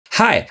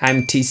Hi,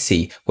 I'm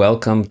TC.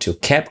 Welcome to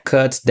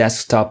CapCut's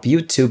desktop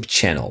YouTube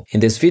channel. In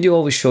this video,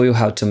 I will show you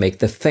how to make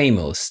the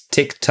famous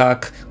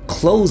TikTok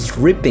clothes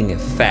ripping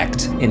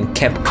effect in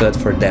CapCut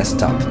for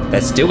desktop.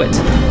 Let's do it!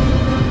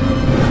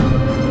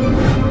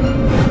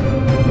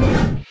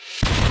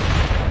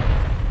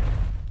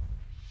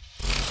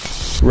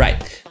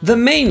 Right, the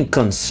main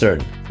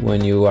concern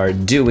when you are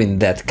doing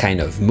that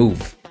kind of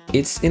move,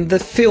 it's in the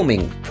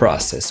filming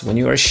process. When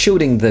you are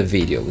shooting the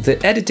video,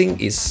 the editing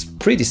is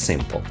pretty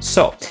simple.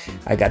 So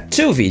I got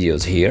two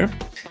videos here.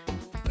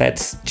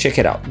 Let's check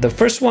it out. The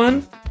first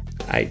one,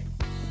 I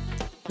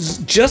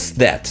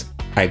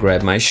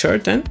grab my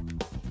shirt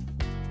and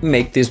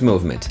make this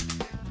movement.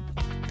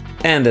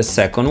 And the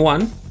second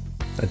one,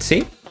 let's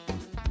see.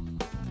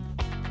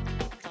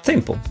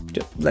 Simple.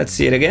 Let's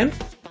see it again.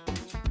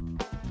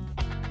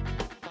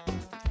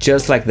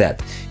 Just like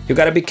that. You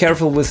gotta be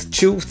careful with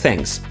two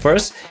things.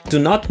 First, do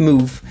not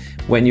move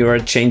when you are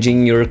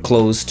changing your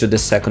clothes to the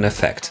second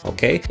effect,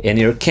 okay? And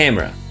your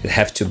camera, it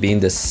have to be in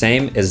the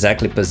same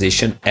exactly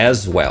position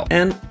as well.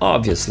 And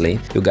obviously,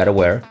 you gotta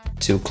wear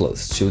two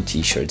clothes, two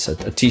t-shirts,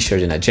 a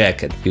t-shirt and a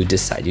jacket. You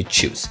decide, you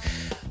choose.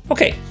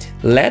 Okay,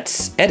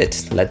 let's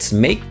edit. Let's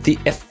make the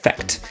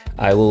effect.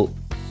 I will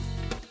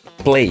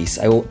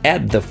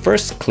add the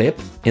first clip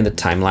in the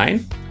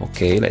timeline.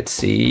 Okay, let's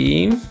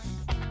see.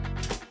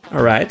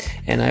 All right,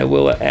 and I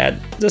will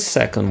add the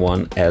second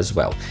one as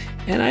well.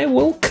 And I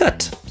will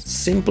cut,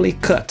 simply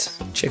cut.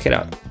 Check it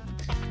out.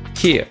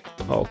 Here,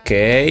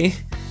 okay.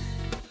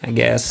 I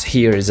guess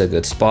here is a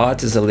good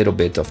spot. It's a little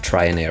bit of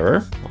try and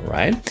error, all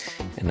right.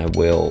 And I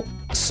will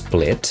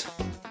split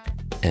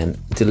and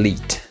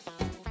delete.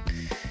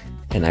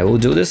 And I will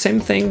do the same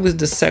thing with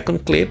the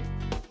second clip.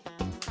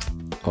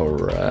 All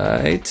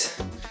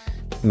right,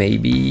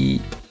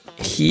 maybe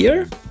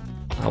here,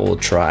 I will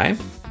try.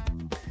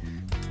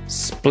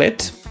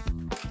 Split,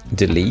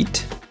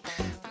 delete,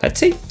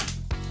 let's see.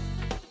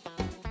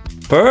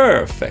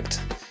 Perfect,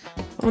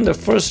 on the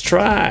first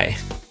try.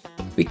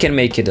 We can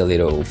make it a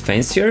little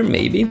fancier,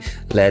 maybe.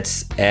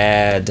 Let's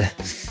add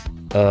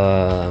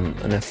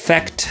an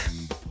effect,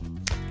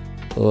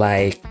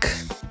 like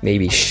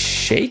maybe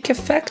shake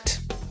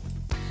effect.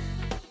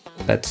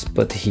 Let's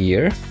put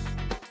here,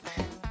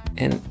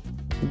 and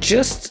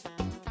just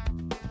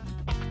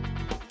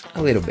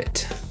a little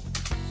bit.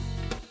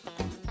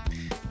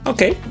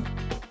 Okay,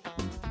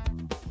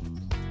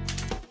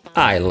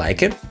 I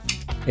like it,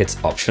 it's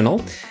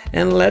optional.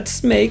 And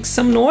let's make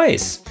some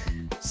noise,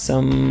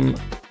 some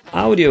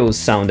audio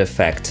sound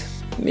effect,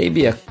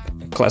 maybe a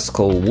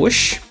classical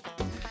whoosh.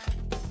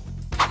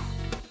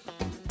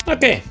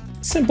 Okay,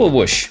 simple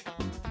whoosh,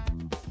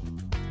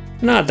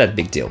 not that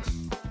big deal.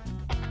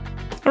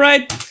 All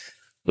right,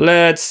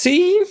 let's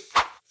see.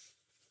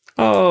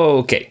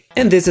 Okay,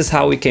 and this is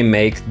how we can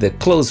make the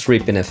clothes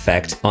ripping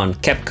effect on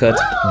CapCut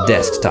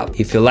desktop.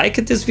 If you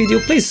liked this video,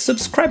 please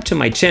subscribe to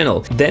my channel,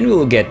 then we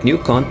will get new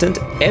content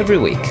every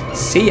week.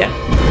 See ya!